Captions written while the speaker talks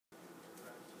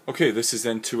Okay, this is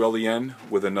N2LEN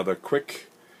with another quick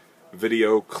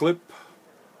video clip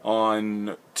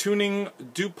on tuning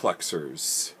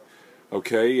duplexers.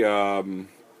 Okay, I'm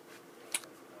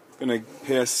going to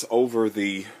pass over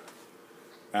the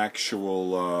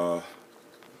actual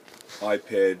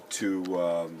iPad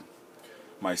to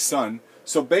my son.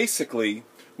 So basically,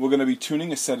 we're going to be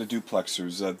tuning a set of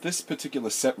duplexers. This particular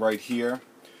set right here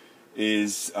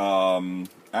is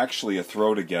actually a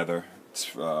throw together.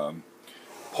 It's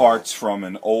parts from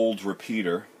an old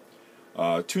repeater,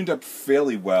 tuned up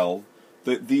fairly well.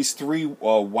 These three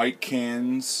white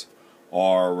cans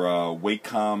are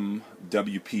Wacom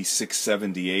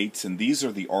WP678s, and these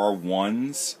are the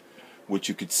R1s, which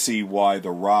you could see why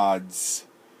the rods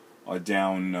are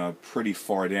down pretty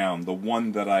far down. The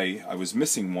one that I was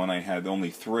missing one, I had only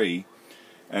three,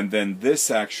 and then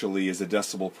this actually is a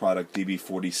Decibel product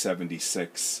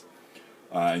DB4076.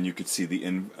 And you could see the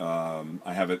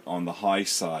I have it on the high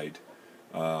side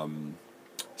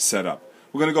setup.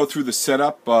 We're going to go through the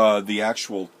setup, the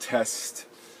actual test.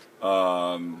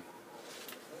 Get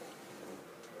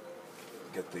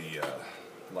the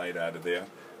light out of there.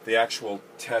 The actual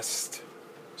test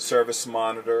service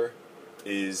monitor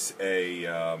is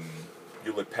a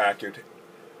Hewlett-Packard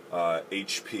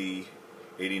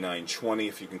HP8920.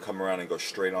 If you can come around and go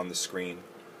straight on the screen.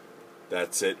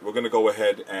 That's it. We're going to go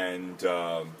ahead and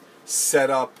set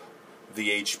up the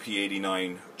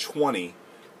HP8920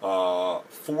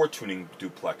 for tuning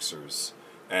duplexers.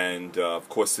 And of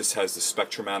course this has the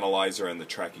spectrum analyzer and the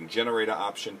tracking generator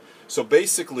option. So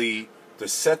basically, to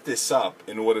set this up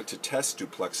in order to test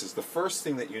duplexers, the first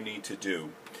thing that you need to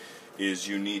do is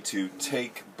you need to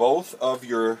take both of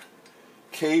your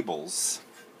cables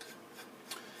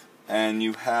and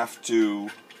you have to,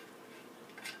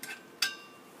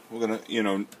 we're going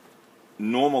to,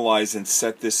 normalize and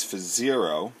set this for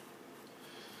 0.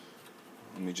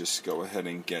 Let me just go ahead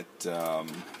and get a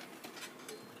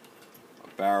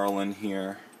barrel in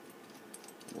here.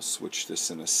 We'll switch this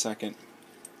in a second.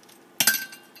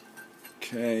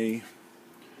 Okay.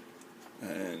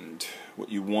 And what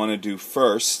you want to do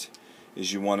first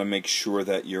is you want to make sure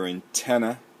that your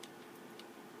antenna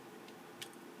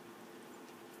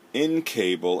in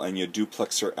cable and your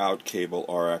duplexer out cable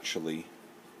are actually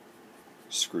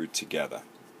screwed together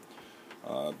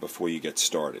before you get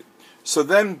started. So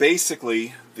then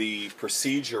basically the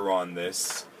procedure on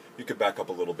this, you could back up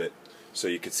a little bit so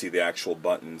you could see the actual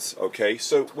buttons. Okay,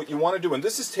 so what you want to do, and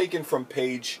this is taken from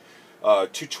page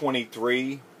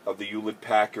 223 of the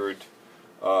Hewlett-Packard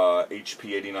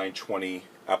HP8920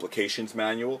 applications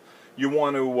manual. You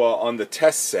want to, on the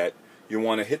test set, you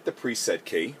want to hit the preset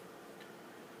key,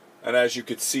 and as you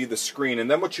could see the screen, and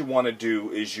then what you want to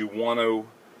do is you want to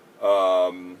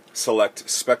select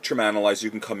Spectrum Analyzer. You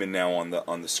can come in now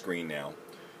on the screen now,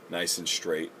 nice and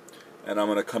straight. And I'm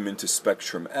going to come into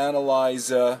Spectrum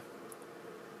Analyzer,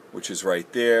 which is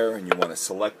right there, and you want to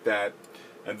select that.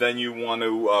 And then you want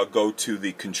to go to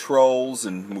the controls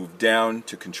and move down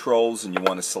to controls, and you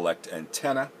want to select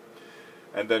antenna.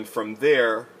 And then from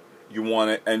there, you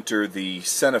want to enter the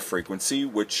center frequency,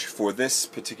 which for this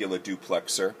particular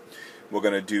duplexer, we're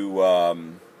going to do.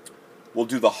 We'll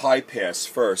do the high pass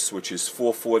first, which is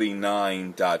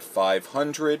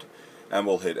 449.500, and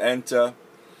we'll hit enter.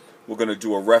 We're going to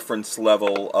do a reference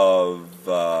level of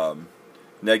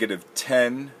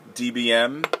 -10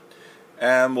 dBm,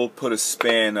 and we'll put a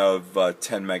span of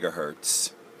 10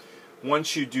 megahertz.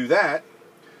 Once you do that,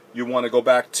 you want to go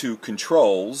back to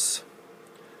controls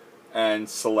and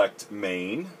select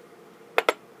main.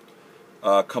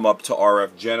 Come up to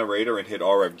RF generator and hit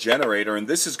RF generator, and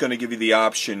this is going to give you the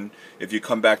option, if you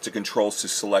come back to controls, to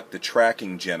select the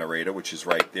tracking generator, which is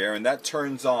right there, and that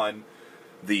turns on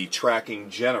the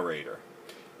tracking generator.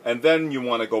 And then you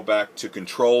want to go back to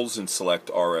controls and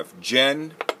select RF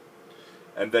gen,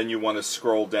 and then you want to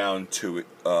scroll down to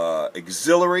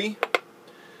auxiliary,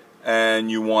 and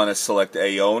you want to select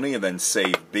A only and then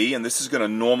save B, and this is going to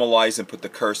normalize and put the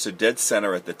cursor dead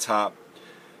center at the top.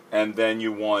 And then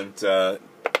you want A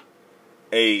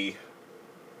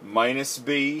minus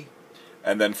B,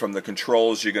 and then from the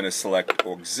controls you're going to select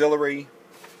auxiliary,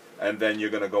 and then you're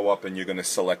going to go up and you're going to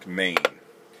select main.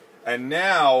 And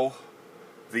now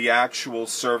the actual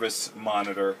service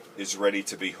monitor is ready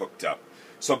to be hooked up.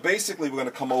 So basically we're going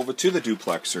to come over to the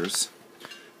duplexers,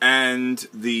 and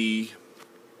the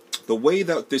way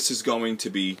that this is going to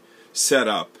be set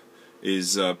up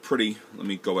is pretty. Let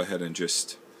me go ahead and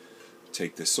just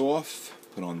take this off,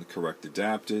 put on the correct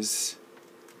adapters.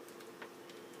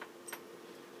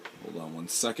 Hold on one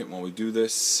second while we do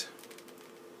this.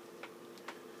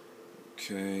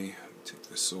 Okay, take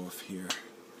this off here.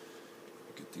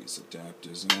 Get Get these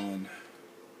adapters on.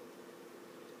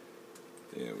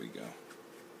 There we go.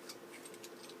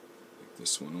 Take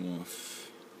this one off.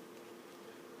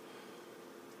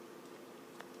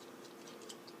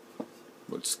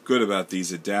 What's good about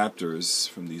these adapters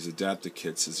from these adapter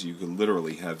kits is you can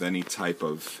literally have any type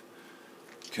of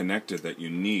connector that you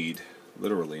need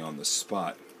literally on the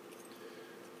spot.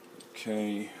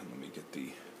 Okay, let me get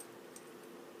the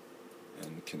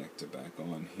end connector back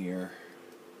on here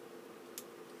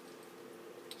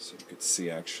so you could see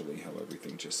actually how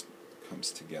everything just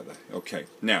comes together. Okay,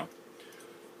 now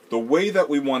the way that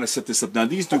we want to set this up, now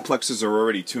these duplexers are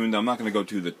already tuned. I'm not going to go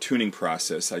through the tuning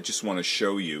process. I just want to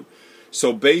show you.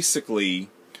 So basically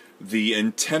the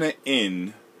antenna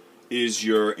in is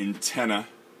your antenna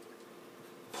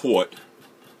port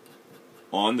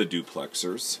on the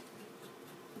duplexers.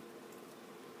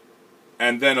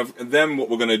 And then what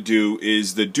we're going to do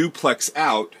is the duplex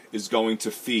out is going to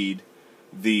feed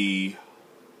the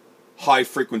high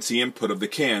frequency input of the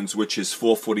cans, which is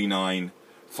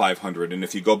 449/500. And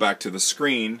if you go back to the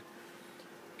screen,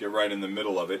 get right in the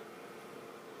middle of it.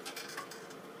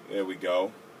 There we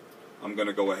go. I'm going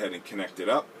to go ahead and connect it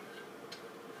up.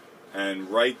 And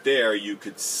right there you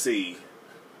could see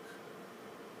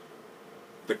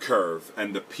the curve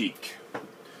and the peak.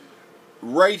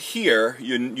 Right here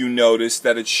you notice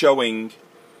that it's showing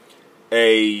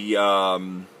a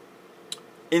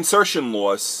insertion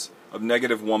loss of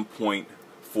negative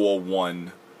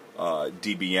 1.41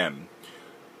 dBm.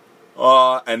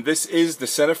 And this is the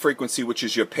center frequency, which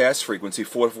is your pass frequency,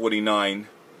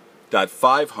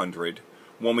 449.500.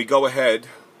 When we go ahead,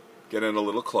 get in a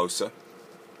little closer.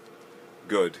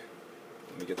 Good.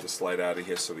 Let me get this light out of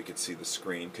here so we can see the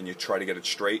screen. Can you try to get it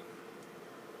straight?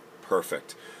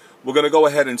 Perfect. We're going to go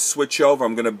ahead and switch over.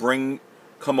 I'm going to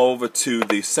come over to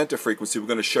the center frequency. We're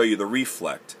going to show you the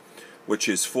reflect, which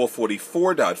is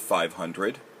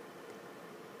 444.500.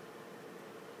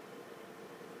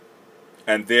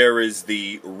 And there is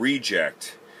the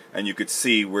reject. And you could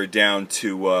see we're down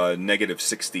to negative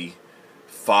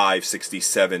 65,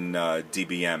 67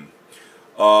 dBm.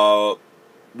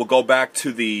 We'll go back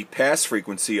to the pass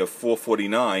frequency of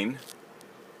 449.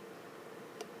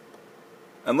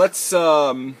 And let's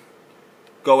go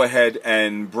ahead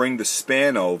and bring the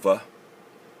span over.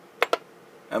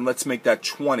 And let's make that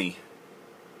 20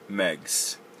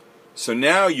 megs. So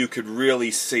now you could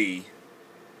really see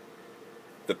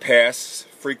the pass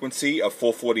frequency of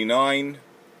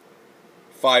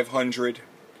 449/500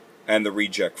 and the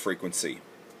reject frequency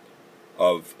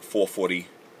of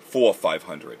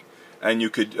 444/500. And you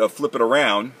could flip it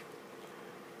around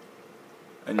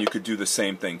and you could do the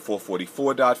same thing,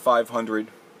 444.500,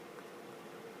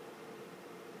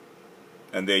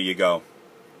 and there you go.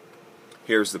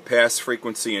 Here's the pass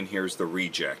frequency and here's the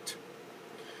reject.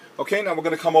 Okay, now we're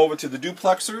going to come over to the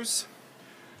duplexers,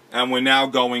 and we're now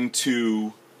going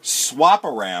to swap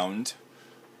around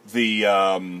the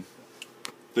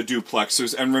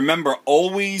duplexers. And remember,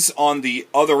 always on the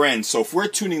other end. So if we're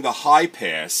tuning the high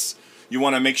pass, you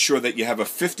want to make sure that you have a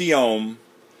 50 ohm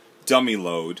dummy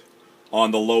load on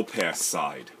the low pass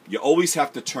side. You always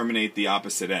have to terminate the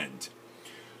opposite end.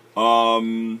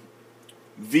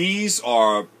 These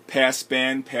are pass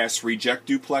band, pass reject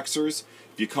duplexers.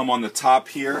 If you come on the top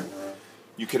here,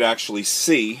 you could actually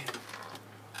see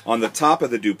on the top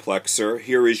of the duplexer,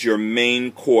 here is your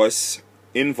main course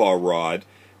invar rod,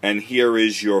 and here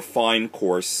is your fine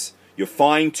course, your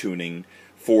fine tuning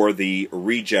for the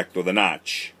reject or the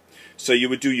notch. So you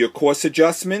would do your course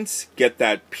adjustments, get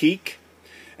that peak,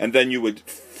 and then you would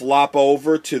flop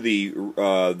over to the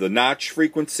notch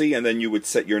frequency, and then you would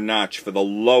set your notch for the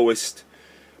lowest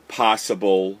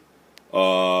possible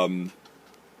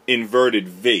inverted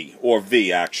V, or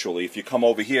V actually. If you come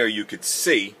over here, you could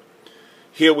see,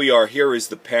 here we are, here is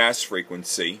the pass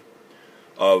frequency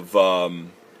of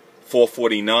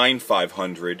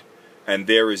 449/500, and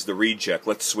there is the reject.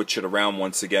 Let's switch it around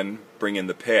once again, bring in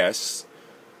the pass,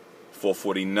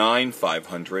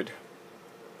 449/500.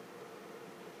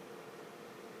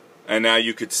 And now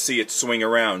you could see it swing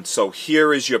around. So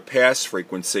here is your pass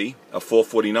frequency of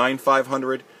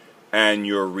 449/500 and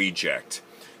your reject.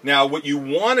 Now what you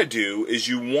want to do is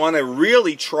you want to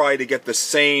really try to get the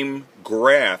same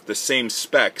graph, the same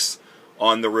specs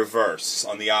on the reverse,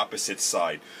 on the opposite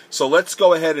side. So let's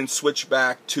go ahead and switch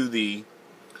back to the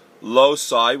low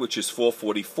side, which is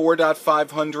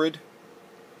 444.500.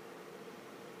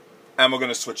 And we're going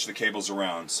to switch the cables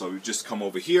around. So we just come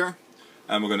over here,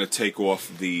 and we're going to take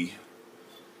off the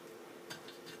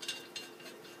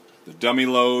dummy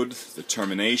load, the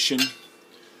termination,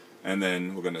 and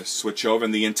then we're going to switch over.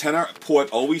 And the antenna port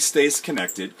always stays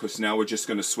connected, because now we're just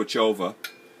going to switch over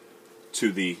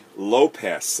to the low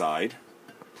pass side.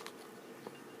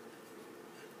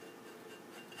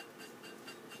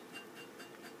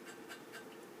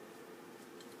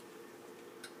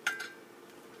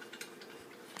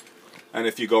 And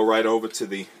if you go right over to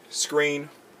the screen,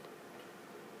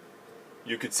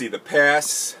 you could see the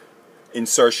pass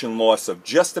insertion loss of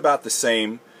just about the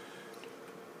same,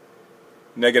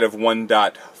 negative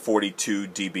 1.42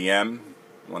 dBm.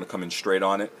 You want to come in straight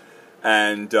on it.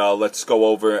 And let's go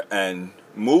over and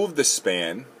move the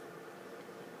span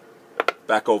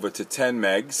back over to 10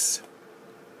 megs.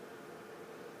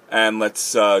 And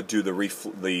let's do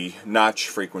the notch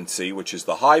frequency, which is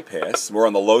the high pass. We're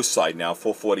on the low side now,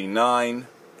 449,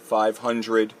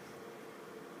 500.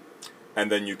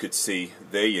 And then you could see,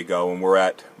 there you go, and we're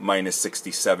at minus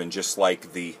 67, just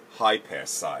like the high pass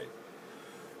side.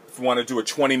 If you want to do a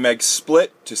 20 meg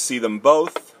split to see them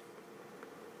both,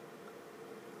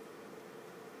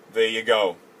 there you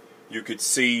go. You could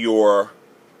see your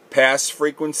pass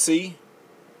frequency,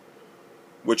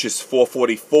 which is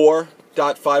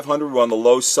 444.500. We're on the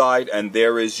low side, and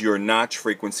there is your notch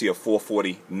frequency of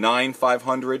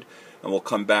 449.500. And we'll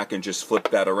come back and just flip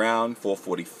that around.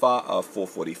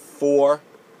 444.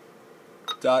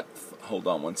 Hold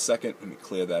on one second. Let me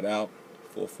clear that out.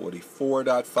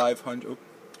 444.500.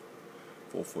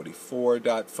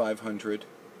 444.500.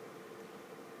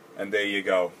 And there you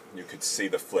go. You could see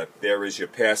the flip. There is your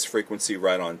pass frequency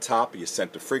right on top, your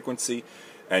center frequency,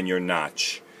 and your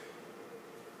notch.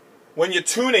 When you're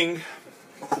tuning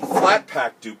flat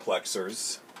pack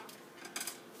duplexers,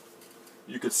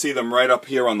 you could see them right up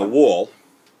here on the wall.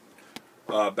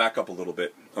 Back up a little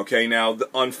bit. Okay, now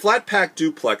on flat pack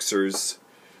duplexers,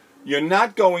 you're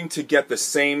not going to get the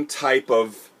same type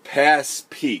of pass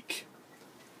peak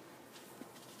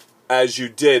as you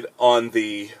did on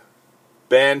the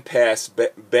band pass,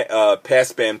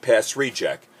 pass band pass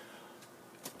recheck.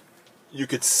 You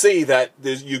could see that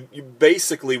you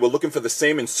basically were looking for the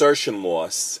same insertion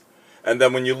loss, and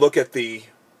then when you look at the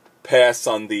pass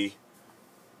on the,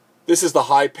 this is the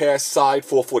high pass side,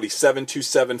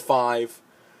 447.275.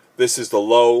 This is the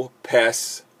low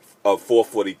pass of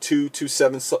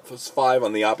 442.275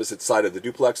 on the opposite side of the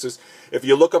duplexers. If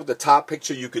you look up at the top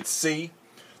picture, you could see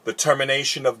the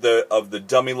termination of the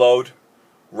dummy load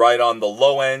right on the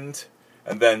low end,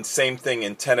 and then same thing,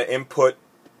 antenna input,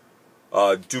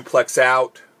 duplex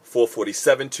out,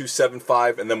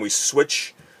 447.275, and then we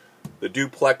switch the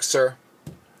duplexer,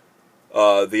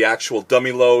 the actual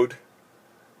dummy load,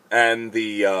 and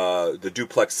the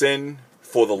duplex in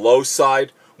for the low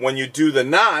side. When you do the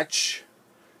notch,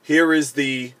 this is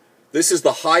the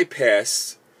high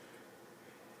pass,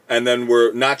 and then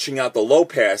we're notching out the low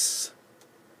pass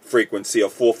frequency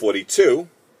of 442,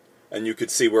 and you could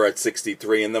see we're at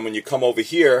 63. And then when you come over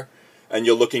here and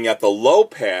you're looking at the low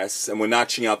pass, and we're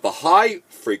notching out the high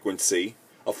frequency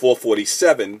of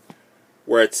 447,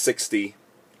 we're at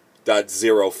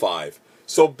 60.05.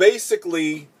 So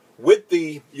basically, with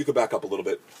the, you could back up a little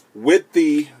bit, with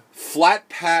the flat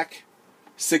pack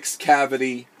 6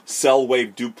 cavity cell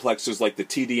wave duplexers like the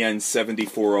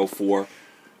TDN7404,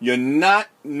 you're not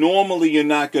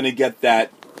going to get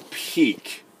that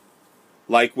peak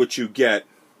like what you get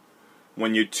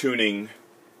when you're tuning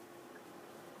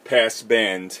pass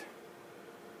band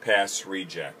pass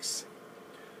rejects.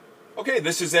 Okay,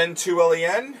 this is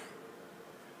N2LEN,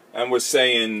 and we're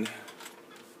saying,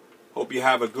 hope you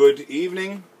have a good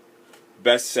evening.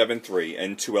 Best 7-3,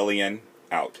 N2LEN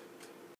out.